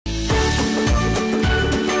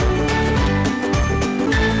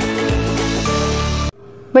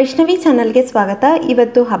ವೈಷ್ಣವಿ ಚಾನಲ್ಗೆ ಸ್ವಾಗತ.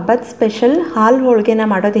 ಇವತ್ತು ಹಬ್ಬದ ಸ್ಪೆಷಲ್ ಹಾಲು ಹೋಳಿಗೆನ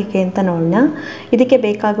ಮಾಡೋದು ಹೇಗೆ ಅಂತ ನೋಡೋಣ. ಇದಕ್ಕೆ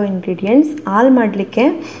ಬೇಕಾಗೋ ಇಂಗ್ರೀಡಿಯೆಂಟ್ಸ್: ಹಾಲು ಮಾಡಲಿಕ್ಕೆ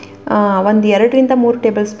ಒಂದು 2ರಿಂದ 3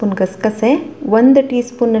 ಟೇಬಲ್ ಸ್ಪೂನ್ ಗಸಗಸೆ, 1 ಟೀ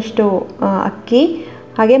ಸ್ಪೂನಷ್ಟು ಅಕ್ಕಿ,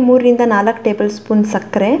 ಹಾಗೆ 3ರಿಂದ 4 ಟೇಬಲ್ ಸ್ಪೂನ್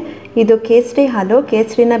ಸಕ್ಕರೆ. ಇದು ಕೇಸರಿ ಹಾಲು.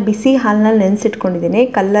 ಕೇಸರಿನ ಬಿಸಿ ಹಾಲಿನಲ್ಲಿ ನೆನೆಸಿಟ್ಕೊಂಡಿದ್ದೀನಿ,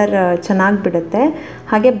 ಕಲ್ಲರ್ ಚೆನ್ನಾಗಿ ಬಿಡುತ್ತೆ.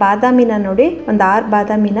 ಹಾಗೆ ಬಾದಾಮಿನ ನೋಡಿ, ಒಂದು 6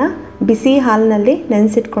 ಬಾದಾಮಿನ ಬಿಸಿ ಹಾಲಿನಲ್ಲಿ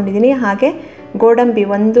ನೆನೆಸಿಟ್ಕೊಂಡಿದ್ದೀನಿ. ಹಾಗೆ ಗೋಡಂಬಿ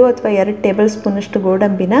 1 ಅಥವಾ 2 ಟೇಬಲ್ ಸ್ಪೂನಷ್ಟು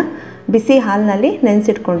ಗೋಡಂಬಿನ ಬಿಸಿ ಹಾಲಿನಲ್ಲಿ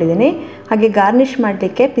ನೆನೆಸಿಟ್ಕೊಂಡಿದ್ದೀನಿ. ಹಾಗೆ ಗಾರ್ನಿಷ್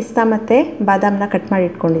ಮಾಡಲಿಕ್ಕೆ ಪಿಸ್ತಾ ಮತ್ತು ಬಾದಾಮನ್ನ ಕಟ್ ಮಾಡಿ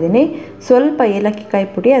ಇಟ್ಕೊಂಡಿದ್ದೀನಿ. ಸ್ವಲ್ಪ ಏಲಕ್ಕಿ ಕಾಯಿ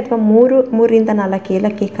ಪುಡಿ ಅಥವಾ 3ರಿಂದ 4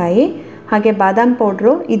 ಏಲಕ್ಕಿ ಕಾಯಿ, ಹಾಗೆ ಬಾದಾಮ್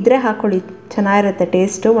ಪೌಡ್ರು ಇದ್ದರೆ ಹಾಕ್ಕೊಳ್ಳಿ, ಚೆನ್ನಾಗಿರುತ್ತೆ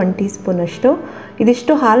ಟೇಸ್ಟು, 1 ಟೀ ಸ್ಪೂನಷ್ಟು.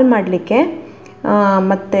 ಇದಿಷ್ಟು ಹಾಲು ಮಾಡಲಿಕ್ಕೆ.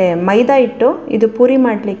 ಮತ್ತು ಮೈದಾ ಹಿಟ್ಟು, ಇದು ಪೂರಿ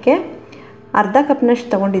ಮಾಡಲಿಕ್ಕೆ ಅರ್ಧ ಕಪ್ನಷ್ಟು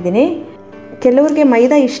ತೊಗೊಂಡಿದ್ದೀನಿ. ಕೆಲವ್ರಿಗೆ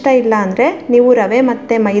ಮೈದಾ ಇಷ್ಟ ಇಲ್ಲ ಅಂದರೆ ನೀವು ರವೆ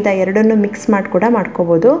ಮತ್ತು ಮೈದಾ ಎರಡನ್ನೂ ಮಿಕ್ಸ್ ಮಾಡಿ ಕೂಡ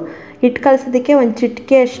ಮಾಡ್ಕೋಬೋದು. ಹಿಟ್ಟು ಕಲಸೋದಕ್ಕೆ ಒಂದು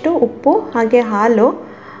ಚಿಟಿಕೆಯಷ್ಟು ಉಪ್ಪು, ಹಾಗೆ ಹಾಲು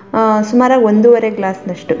ಸುಮಾರಾಗಿ 1.5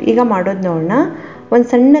 ಗ್ಲಾಸ್ನಷ್ಟು. ಈಗ ಮಾಡೋದು ನೋಡೋಣ. ಒಂದು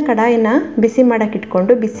ಸಣ್ಣ ಕಡಾಯಿನ ಬಿಸಿ ಮಾಡೋಕ್ಕೆ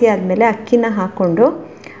ಇಟ್ಕೊಂಡು, ಬಿಸಿ ಆದಮೇಲೆ ಅಕ್ಕಿನ ಹಾಕ್ಕೊಂಡು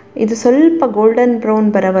ಇದು ಸ್ವಲ್ಪ ಗೋಲ್ಡನ್ ಬ್ರೌನ್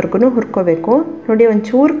ಬರೋವರೆಗೂ ಹುರ್ಕೋಬೇಕು. ನೋಡಿ,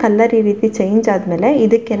 ಒಂಚೂರು ಕಲ್ಲರ್ ಈ ರೀತಿ ಚೇಂಜ್ ಆದಮೇಲೆ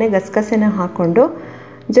ಇದಕ್ಕೇ ಗಸಗಸೆನ ಹಾಕ್ಕೊಂಡು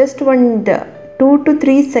ಜಸ್ಟ್ ಒಂದು 2 to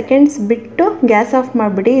 3 ಸೆಕೆಂಡ್ಸ್ ಬಿಟ್ಟು ಗ್ಯಾಸ್ ಆಫ್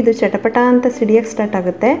ಮಾಡಿಬಿಡಿ. ಇದು ಚಟಪಟ ಅಂತ ಸಿಡಿಯೋಕ್ಕೆ ಸ್ಟಾರ್ಟ್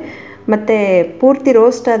ಆಗುತ್ತೆ, ಮತ್ತು ಪೂರ್ತಿ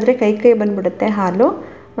ರೋಸ್ಟ್ ಆದರೆ ಕೈ ಬಂದುಬಿಡುತ್ತೆ ಹಾಲು.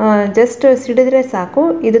 ಜಸ್ಟ್ ಸಿಡಿದ್ರೆ ಸಾಕು.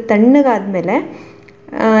 ಇದು ತಣ್ಣಗಾದಮೇಲೆ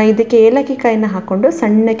ಇದಕ್ಕೆ ಏಲಕ್ಕಿ ಕಾಯಿನ ಹಾಕ್ಕೊಂಡು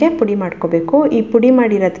ಸಣ್ಣಕ್ಕೆ ಪುಡಿ ಮಾಡ್ಕೋಬೇಕು. ಈ ಪುಡಿ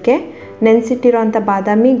ಮಾಡಿರೋದಕ್ಕೆ ನೆನೆಸಿಟ್ಟಿರೋಂಥ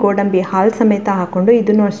ಬಾದಾಮಿ, ಗೋಡಂಬಿ ಹಾಲು ಸಮೇತ ಹಾಕ್ಕೊಂಡು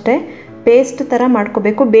ಇದನ್ನು ಅಷ್ಟೇ ಪೇಸ್ಟ್ ಥರ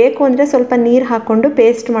ಮಾಡ್ಕೋಬೇಕು. ಬೇಕು ಅಂದರೆ ಸ್ವಲ್ಪ ನೀರು ಹಾಕ್ಕೊಂಡು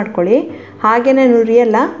ಪೇಸ್ಟ್ ಮಾಡ್ಕೊಳ್ಳಿ. ಹಾಗೇ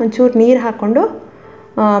ನುರಿಯಲ್ಲ, ಒಂಚೂರು ನೀರು ಹಾಕ್ಕೊಂಡು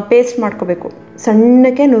ಪೇಸ್ಟ್ ಮಾಡ್ಕೋಬೇಕು,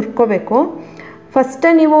 ಸಣ್ಣಕ್ಕೆ ನುರ್ಕೋಬೇಕು. ಫಸ್ಟೇ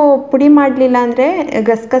ನೀವು ಪುಡಿ ಮಾಡಲಿಲ್ಲ ಅಂದರೆ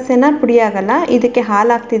ಗಸಗಸೆನ ಪುಡಿ ಆಗೋಲ್ಲ. ಇದಕ್ಕೆ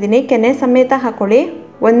ಹಾಲು ಹಾಕ್ತಿದ್ದೀನಿ, ಕೆನೆ ಸಮೇತ ಹಾಕ್ಕೊಳ್ಳಿ.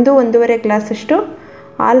 1-1.5 ಗ್ಲಾಸಷ್ಟು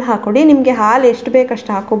ಹಾಲು ಹಾಕ್ಕೊಳ್ಳಿ. ನಿಮಗೆ ಹಾಲು ಎಷ್ಟು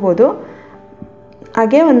ಬೇಕಷ್ಟು ಹಾಕೋಬೋದು.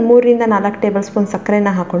 ಹಾಗೆ ಒಂದು 3ರಿಂದ 4 ಟೇಬಲ್ ಸ್ಪೂನ್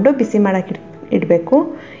ಸಕ್ಕರೆನ ಹಾಕ್ಕೊಂಡು ಬಿಸಿ ಮಾಡೋಕ್ಕೆ ಇಡಬೇಕು.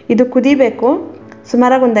 ಇದು ಕುದಿಬೇಕು.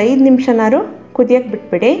 ಸುಮಾರಾಗಿ ಒಂದು 5 ನಿಮಿಷನಾರು ಕುದಿಯೋಕ್ಕೆ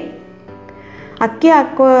ಬಿಟ್ಬಿಡಿ. ಅಕ್ಕಿ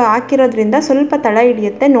ಹಾಕಿರೋದ್ರಿಂದ ಸ್ವಲ್ಪ ತಳ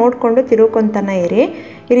ಹಿಡಿಯುತ್ತೆ, ನೋಡಿಕೊಂಡು ತಿರುಗ್ಕೊತಾನೆ ಇರಿ.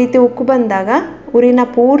 ಈ ರೀತಿ ಉಕ್ಕು ಬಂದಾಗ ಉರಿನ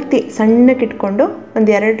ಪೂರ್ತಿ ಸಣ್ಣಕ್ಕೆ ಇಟ್ಕೊಂಡು ಒಂದು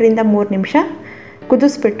 2ರಿಂದ 3 ನಿಮಿಷ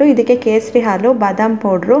ಕುದಿಸ್ಬಿಟ್ಟು ಇದಕ್ಕೆ ಕೇಸರಿ ಹಾಲು, ಬಾದಾಮ್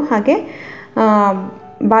ಪೌಡ್ರು, ಹಾಗೆ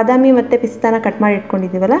ಬಾದಾಮಿ ಮತ್ತು ಪಿಸ್ತಾನ ಕಟ್ ಮಾಡಿ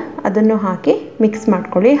ಇಟ್ಕೊಂಡಿದ್ದೀವಲ್ಲ ಅದನ್ನು ಹಾಕಿ ಮಿಕ್ಸ್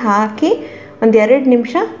ಮಾಡ್ಕೊಳ್ಳಿ. ಹಾಕಿ ಒಂದು 2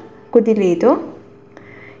 ನಿಮಿಷ ಕುದಿಲಿ. ಇದು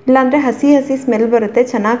ಇಲ್ಲಾಂದರೆ ಹಸಿ ಸ್ಮೆಲ್ ಬರುತ್ತೆ.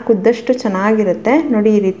 ಚೆನ್ನಾಗಿ ಕುದ್ದಷ್ಟು ಚೆನ್ನಾಗಿರುತ್ತೆ.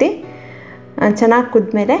 ನೋಡಿ, ಈ ರೀತಿ ಚೆನ್ನಾಗಿ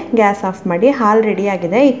ಕುದ್ಮೇಲೆ ಗ್ಯಾಸ್ ಆಫ್ ಮಾಡಿ. ಹಾಲು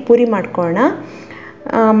ರೆಡಿಯಾಗಿದೆ. ಈಗ ಪೂರಿ ಮಾಡ್ಕೊಳ್ಳೋಣ.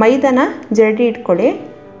 ಮೈದಾನ ಜರಡಿ ಇಟ್ಕೊಳ್ಳಿ.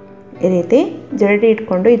 ಈ ರೀತಿ ಜರಡಿ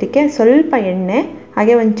ಇಟ್ಕೊಂಡು ಇದಕ್ಕೆ ಸ್ವಲ್ಪ ಎಣ್ಣೆ,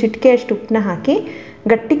 ಹಾಗೆ ಒಂದು ಚಿಟಿಕೆಯಷ್ಟು ಉಪ್ಪನ್ನ ಹಾಕಿ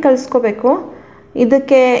ಗಟ್ಟಿ ಕಲಿಸ್ಕೋಬೇಕು.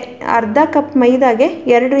 ಇದಕ್ಕೆ ಅರ್ಧ ಕಪ್ ಮೈದಾಗೆ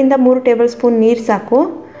 2ರಿಂದ 3 ಟೇಬಲ್ ಸ್ಪೂನ್ ನೀರು ಸಾಕು.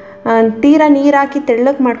 ತೀರಾ ನೀರು ಹಾಕಿ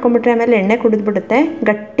ತೆಳ್ಳಗೆ ಮಾಡ್ಕೊಂಬಿಟ್ರೆ ಆಮೇಲೆ ಎಣ್ಣೆ ಕುಡಿದ್ಬಿಡುತ್ತೆ.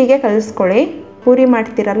 ಗಟ್ಟಿಗೆ ಕಲಿಸ್ಕೊಳ್ಳಿ. ಪೂರಿ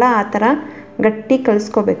ಮಾಡ್ತೀರಲ್ಲ ಆ ಥರ ಗಟ್ಟಿ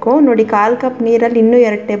ಕಲಿಸ್ಕೋಬೇಕು. ನೋಡಿ, 1/4 ಕಪ್ ನೀರಲ್ಲಿ ಇನ್ನೂ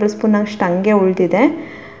 2 ಟೇಬಲ್ ಸ್ಪೂನ್ ಅಷ್ಟು ಹಂಗೆ ಉಳಿದಿದೆ.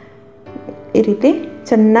 ಈ ರೀತಿ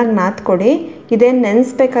ಚೆನ್ನಾಗಿ ನಾದ್ಕೊಡಿ. ಇದೇನು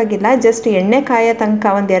ನೆನೆಸ್ಬೇಕಾಗಿಲ್ಲ, ಜಸ್ಟ್ ಎಣ್ಣೆ ಕಾಯೋ ತನಕ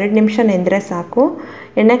ಒಂದು 2 ನಿಮಿಷ ನೆಂದರೆ ಸಾಕು.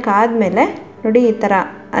 ಎಣ್ಣೆ ಕಾದ್ಮೇಲೆ ನೋಡಿ, ಈ ಥರ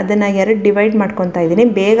ಅದನ್ನು 2 ಡಿವೈಡ್ ಮಾಡ್ಕೊತಾ ಇದ್ದೀನಿ,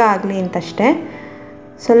 ಬೇಗ ಆಗಲಿ ಅಂತಷ್ಟೇ.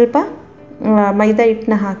 ಸ್ವಲ್ಪ ಮೈದಾ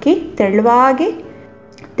ಹಿಟ್ಟನ್ನ ಹಾಕಿ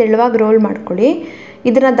ತೆಳುವಾಗಿ ರೋಲ್ ಮಾಡ್ಕೊಳ್ಳಿ.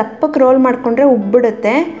 ಇದನ್ನು ದಪ್ಪಕ್ಕೆ ರೋಲ್ ಮಾಡಿಕೊಂಡ್ರೆ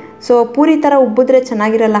ಉಬ್ಬಿಡುತ್ತೆ. ಸೊ ಪೂರಿ ಥರ ಉಬ್ಬಿದ್ರೆ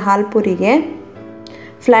ಚೆನ್ನಾಗಿರಲ್ಲ. ಹಾಲು ಪೂರಿಗೆ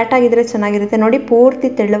ಫ್ಲ್ಯಾಟ್ ಆಗಿದ್ರೆ ಚೆನ್ನಾಗಿರುತ್ತೆ. ನೋಡಿ, ಪೂರ್ತಿ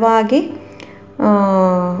ತೆಳುವಾಗಿ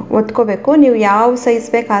ಒತ್ಕೋಬೇಕು. ನೀವು ಯಾವ ಸೈಜ್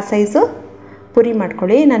ಬೇಕು ಆ ಸೈಜು ಪೂರಿ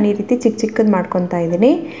ಮಾಡ್ಕೊಳ್ಳಿ. ನಾನು ಈ ರೀತಿ ಚಿಕ್ಕದು ಮಾಡ್ಕೊತಾ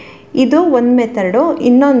ಇದ್ದೀನಿ. ಇದು ಒಂದು ಮೆಥಡು.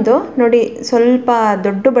 ಇನ್ನೊಂದು ನೋಡಿ, ಸ್ವಲ್ಪ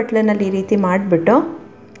ದೊಡ್ಡ ಬಟ್ಲಿನಲ್ಲಿ ಈ ರೀತಿ ಮಾಡಿಬಿಟ್ಟು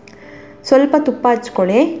ಸ್ವಲ್ಪ ತುಪ್ಪ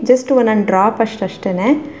ಹಚ್ಕೊಳ್ಳಿ. ಜಸ್ಟ್ 1 ಡ್ರಾಪ್ ಅಷ್ಟೇ.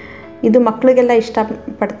 ಇದು ಮಕ್ಕಳಿಗೆಲ್ಲ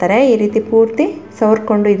ಇಷ್ಟಪಡ್ತಾರೆ. ಈ ರೀತಿ ಪೂರ್ತಿ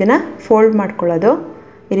ಸವರ್ಕೊಂಡು ಇದನ್ನು ಫೋಲ್ಡ್ ಮಾಡ್ಕೊಳ್ಳೋದು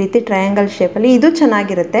ಈ ರೀತಿ ಟ್ರಯಾಂಗಲ್ ಶೇಪಲ್ಲಿ. ಇದು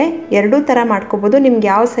ಚೆನ್ನಾಗಿರುತ್ತೆ. 2 ಥರ ಮಾಡ್ಕೋಬೋದು. ನಿಮ್ಗೆ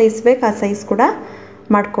ಯಾವ ಸೈಜ್ ಬೇಕು ಆ ಸೈಜ್ ಕೂಡ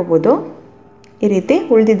ಮಾಡ್ಕೋಬೋದು. ಈ ರೀತಿ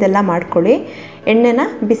ಉಳಿದಿದ್ದೆಲ್ಲ ಮಾಡ್ಕೊಳ್ಳಿ. ಎಣ್ಣೆನ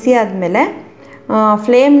ಬಿಸಿ ಆದಮೇಲೆ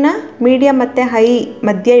ಫ್ಲೇಮ್ನ ಮೀಡಿಯಮ್ ಮತ್ತು ಹೈ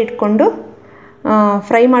ಮಧ್ಯೆ ಇಟ್ಕೊಂಡು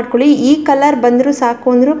ಫ್ರೈ ಮಾಡ್ಕೊಳ್ಳಿ. ಈ ಕಲರ್ ಬಂದರೂ ಸಾಕು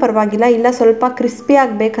ಅಂದರೂ ಪರವಾಗಿಲ್ಲ. ಇಲ್ಲ ಸ್ವಲ್ಪ ಕ್ರಿಸ್ಪಿ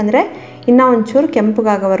ಆಗಬೇಕಂದ್ರೆ ಇನ್ನೂ ಒಂಚೂರು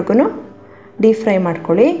ಕೆಂಪಗಾಗೋವರೆಗೂ ಡೀಪ್ ಫ್ರೈ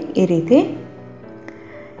ಮಾಡ್ಕೊಳ್ಳಿ. ಈ ರೀತಿ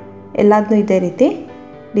ಎಲ್ಲದನ್ನೂ ಇದೇ ರೀತಿ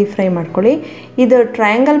ಡೀಪ್ ಫ್ರೈ ಮಾಡ್ಕೊಳ್ಳಿ. ಇದು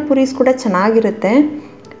ಟ್ರಯಾಂಗಲ್ ಪೂರೀಸ್ ಕೂಡ ಚೆನ್ನಾಗಿರುತ್ತೆ.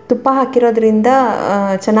 ತುಪ್ಪ ಹಾಕಿರೋದ್ರಿಂದ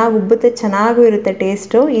ಚೆನ್ನಾಗಿ ಉಬ್ಬುತ್ತೆ, ಚೆನ್ನಾಗೂ ಇರುತ್ತೆ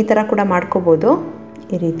ಟೇಸ್ಟು. ಈ ಥರ ಕೂಡ ಮಾಡ್ಕೋಬೋದು.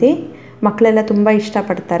 ಈ ರೀತಿ ಮಕ್ಕಳೆಲ್ಲ ತುಂಬ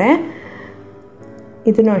ಇಷ್ಟಪಡ್ತಾರೆ.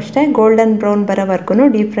 ಇದನ್ನು ಅಷ್ಟೇ ಗೋಲ್ಡನ್ ಬ್ರೌನ್ ಬರೋವರೆಗೂ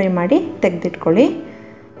ಡೀಪ್ ಫ್ರೈ ಮಾಡಿ ತೆಗೆದಿಟ್ಕೊಳ್ಳಿ.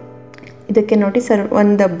 ಇದಕ್ಕೆ ನೋಡಿ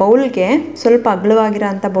ಒಂದು ಬೌಲ್ಗೆ, ಸ್ವಲ್ಪ ಅಗಲವಾಗಿರೋ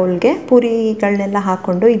ಅಂಥ ಬೌಲ್ಗೆ ಪೂರಿಗಳನ್ನೆಲ್ಲ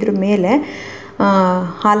ಹಾಕ್ಕೊಂಡು ಇದ್ರ ಮೇಲೆ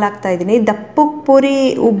ಹಾಲು ಹಾಕ್ತಾಯಿದ್ದೀನಿ. ದಪ್ಪಕ್ಕೆ ಪೂರಿ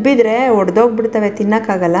ಉಬ್ಬಿದ್ರೆ ಒಡೆದೋಗ್ಬಿಡ್ತವೆ,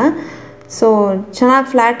 ತಿನ್ನೋಕ್ಕಾಗಲ್ಲ. ಸೊ ಚೆನ್ನಾಗಿ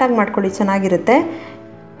ಫ್ಲ್ಯಾಟಾಗಿ ಮಾಡ್ಕೊಳ್ಳಿ, ಚೆನ್ನಾಗಿರುತ್ತೆ.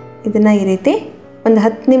 ಇದನ್ನು ಈ ರೀತಿ ಒಂದು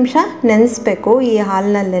 10 ನಿಮಿಷ ನೆನೆಸ್ಬೇಕು ಈ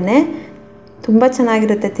ಹಾಲಿನಲ್ಲೇ. ತುಂಬ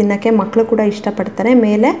ಚೆನ್ನಾಗಿರುತ್ತೆ ತಿನ್ನೋಕ್ಕೆ, ಮಕ್ಕಳು ಕೂಡ ಇಷ್ಟಪಡ್ತಾರೆ.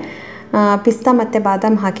 ಮೇಲೆ ಪಿಸ್ತಾ ಮತ್ತು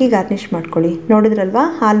ಬಾದಾಮ್ ಹಾಕಿ ಗಾರ್ನಿಷ್ ಮಾಡ್ಕೊಳ್ಳಿ. ನೋಡಿದ್ರಲ್ವಾ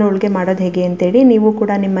ಹಾಲು ಹೋಳಿಗೆ ಮಾಡೋದು ಹೇಗೆ ಅಂತೇಳಿ. ನೀವು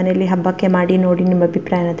ಕೂಡ ನಿಮ್ಮ ಮನೆಯಲ್ಲಿ ಹಬ್ಬಕ್ಕೆ ಮಾಡಿ ನೋಡಿ, ನಿಮ್ಮ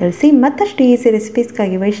ಅಭಿಪ್ರಾಯನ ತಿಳಿಸಿ. ಮತ್ತಷ್ಟು ಈಸಿ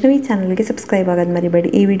ರೆಸಿಪೀಸ್ಗಾಗಿ ವೈಷ್ಣವಿ ಚಾನಲ್ಗೆ ಸಬ್ಸ್ಕ್ರೈಬ್ ಆಗೋದು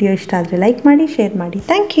ಮರಿಬೇಡಿ. ಈ ವಿಡಿಯೋ ಇಷ್ಟ ಆದರೆ ಲೈಕ್ ಮಾಡಿ, ಶೇರ್ ಮಾಡಿ.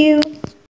 Thank you.